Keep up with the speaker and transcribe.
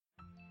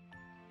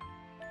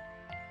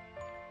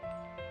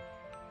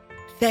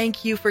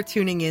Thank you for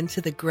tuning in to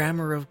The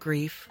Grammar of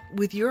Grief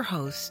with your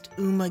host,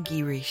 Uma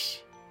Girish,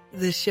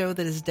 the show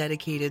that is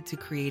dedicated to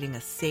creating a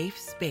safe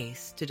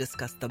space to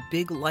discuss the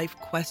big life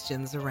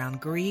questions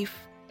around grief,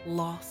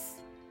 loss,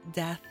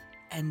 death,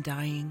 and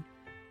dying.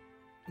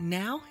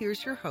 Now,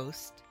 here's your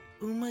host,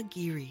 Uma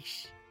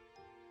Girish.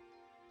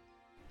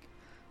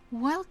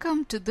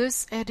 Welcome to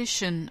this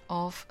edition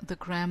of The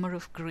Grammar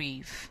of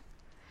Grief.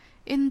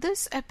 In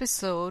this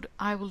episode,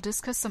 I will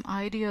discuss some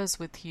ideas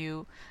with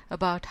you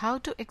about how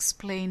to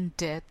explain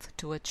death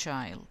to a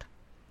child.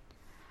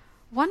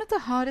 One of the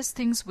hardest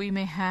things we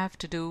may have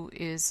to do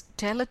is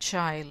tell a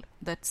child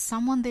that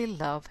someone they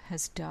love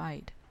has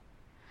died.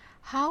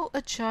 How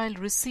a child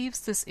receives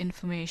this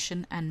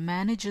information and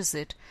manages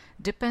it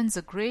depends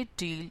a great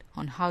deal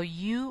on how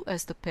you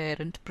as the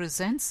parent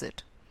presents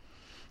it.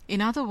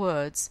 In other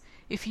words,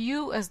 if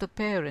you as the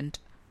parent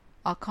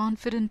are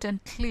confident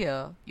and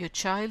clear, your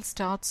child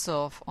starts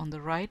off on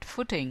the right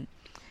footing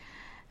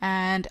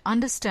and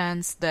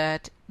understands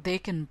that they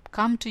can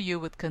come to you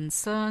with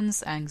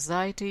concerns,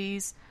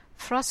 anxieties,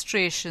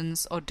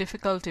 frustrations, or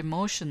difficult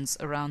emotions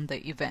around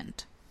the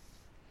event.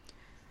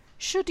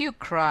 Should you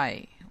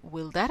cry?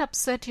 Will that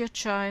upset your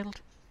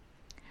child?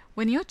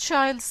 When your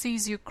child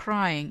sees you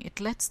crying, it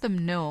lets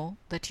them know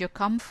that you're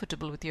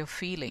comfortable with your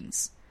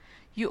feelings.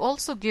 You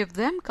also give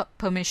them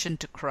permission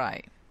to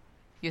cry.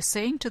 You're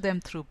saying to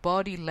them through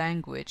body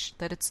language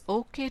that it's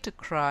okay to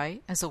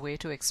cry as a way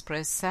to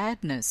express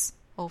sadness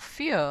or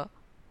fear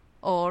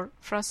or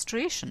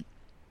frustration.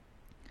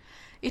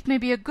 It may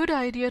be a good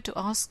idea to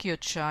ask your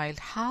child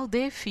how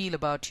they feel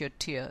about your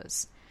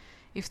tears.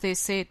 If they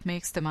say it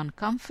makes them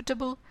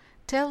uncomfortable,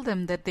 tell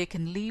them that they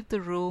can leave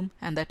the room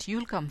and that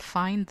you'll come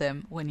find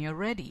them when you're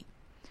ready.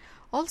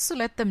 Also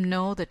let them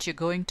know that you're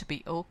going to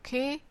be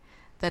okay,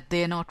 that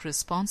they're not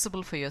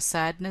responsible for your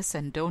sadness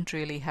and don't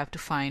really have to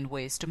find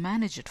ways to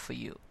manage it for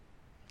you.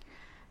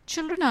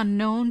 Children are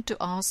known to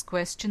ask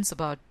questions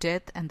about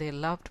death and their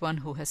loved one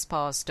who has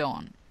passed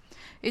on.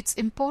 It's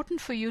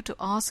important for you to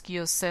ask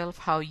yourself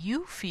how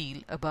you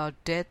feel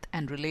about death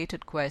and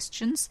related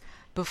questions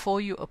before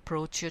you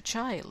approach your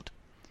child.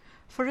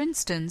 For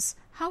instance,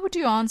 how would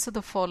you answer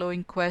the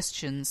following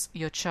questions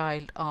your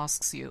child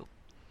asks you?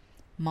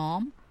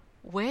 Mom,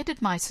 where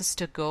did my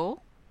sister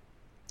go?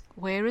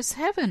 Where is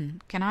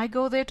heaven? Can I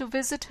go there to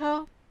visit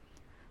her?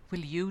 Will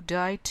you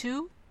die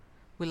too?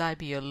 Will I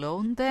be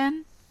alone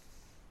then?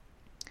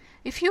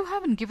 If you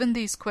haven't given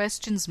these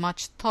questions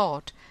much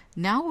thought,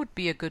 now would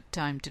be a good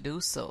time to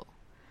do so.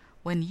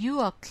 When you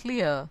are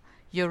clear,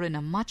 you're in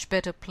a much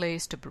better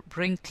place to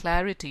bring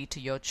clarity to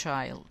your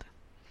child.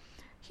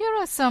 Here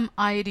are some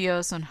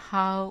ideas on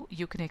how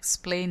you can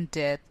explain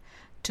death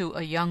to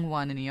a young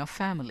one in your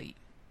family.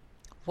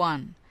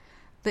 1.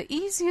 The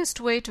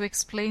easiest way to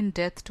explain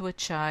death to a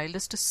child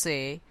is to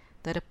say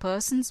that a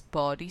person's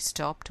body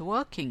stopped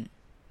working.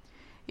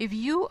 If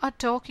you are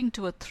talking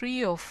to a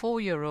 3 or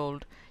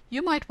 4-year-old,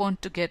 you might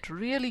want to get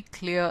really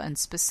clear and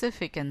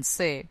specific and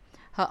say,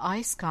 her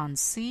eyes can't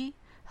see,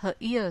 her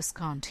ears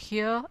can't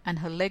hear, and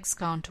her legs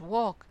can't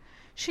walk.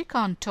 She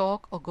can't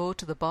talk or go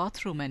to the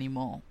bathroom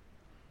anymore.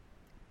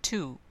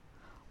 2.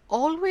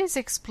 Always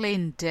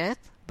explain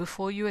death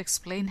before you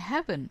explain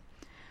heaven.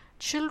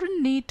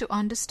 Children need to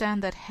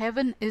understand that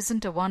heaven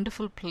isn't a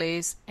wonderful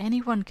place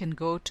anyone can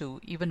go to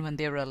even when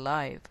they're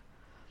alive.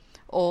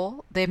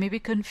 Or they may be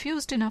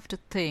confused enough to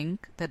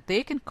think that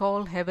they can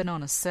call heaven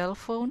on a cell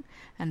phone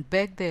and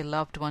beg their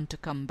loved one to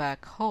come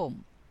back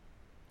home.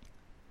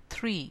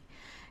 3.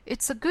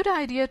 It's a good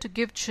idea to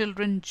give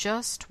children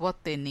just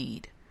what they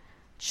need.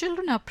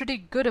 Children are pretty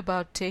good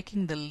about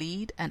taking the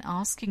lead and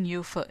asking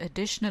you for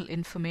additional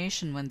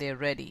information when they're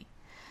ready.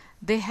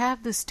 They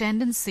have this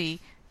tendency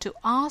to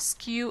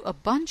ask you a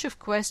bunch of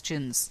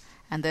questions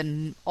and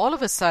then all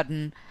of a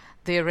sudden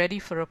they're ready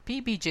for a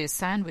PBJ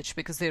sandwich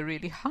because they're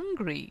really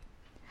hungry.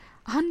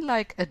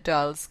 Unlike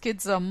adults,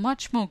 kids are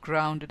much more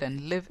grounded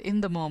and live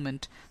in the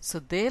moment, so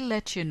they'll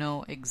let you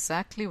know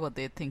exactly what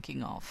they're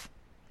thinking of.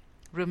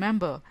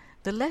 Remember,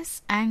 the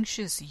less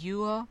anxious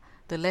you are,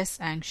 the less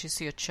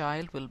anxious your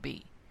child will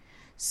be.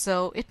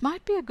 So it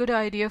might be a good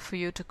idea for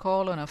you to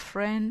call on a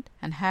friend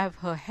and have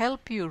her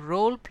help you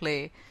role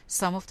play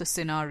some of the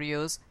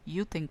scenarios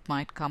you think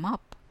might come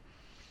up.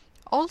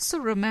 Also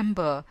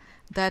remember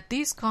that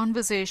these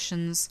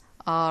conversations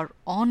are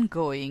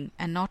ongoing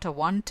and not a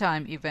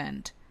one-time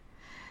event,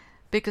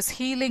 because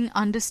healing,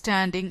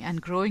 understanding,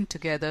 and growing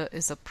together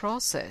is a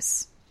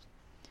process.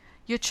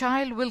 Your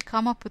child will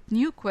come up with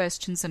new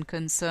questions and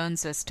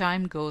concerns as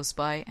time goes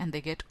by and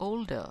they get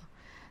older.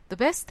 The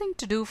best thing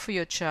to do for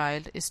your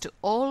child is to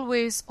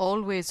always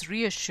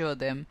reassure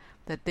them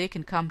that they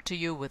can come to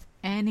you with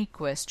any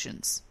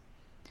questions.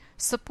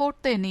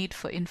 Support their need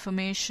for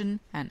information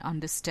and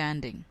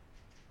understanding.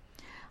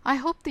 I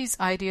hope these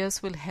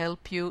ideas will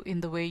help you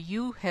in the way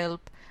you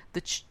help the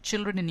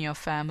children in your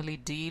family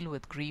deal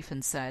with grief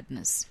and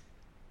sadness.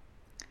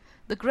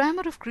 The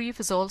Grammar of Grief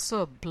is also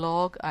a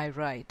blog I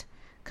write.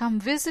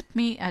 Come visit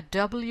me at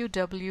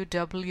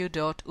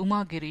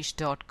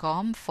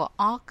www.umagirish.com for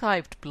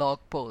archived blog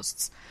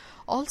posts.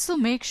 Also,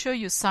 make sure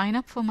you sign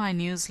up for my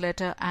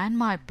newsletter and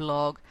my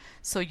blog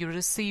so you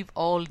receive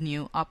all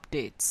new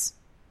updates.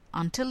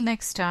 Until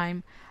next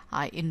time,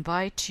 I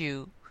invite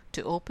you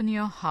to open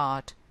your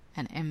heart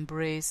and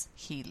embrace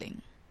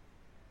healing.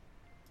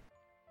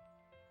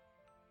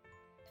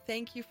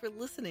 Thank you for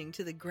listening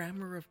to The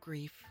Grammar of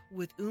Grief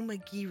with Uma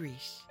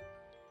Girish.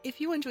 If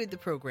you enjoyed the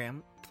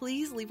program,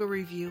 please leave a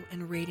review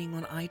and rating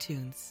on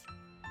iTunes.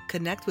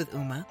 Connect with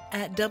Uma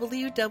at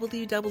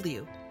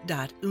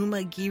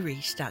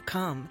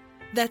www.umagirish.com.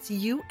 That's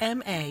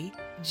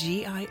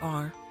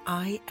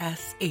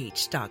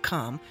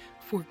UMAGIRISH.com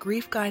for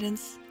grief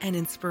guidance and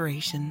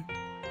inspiration.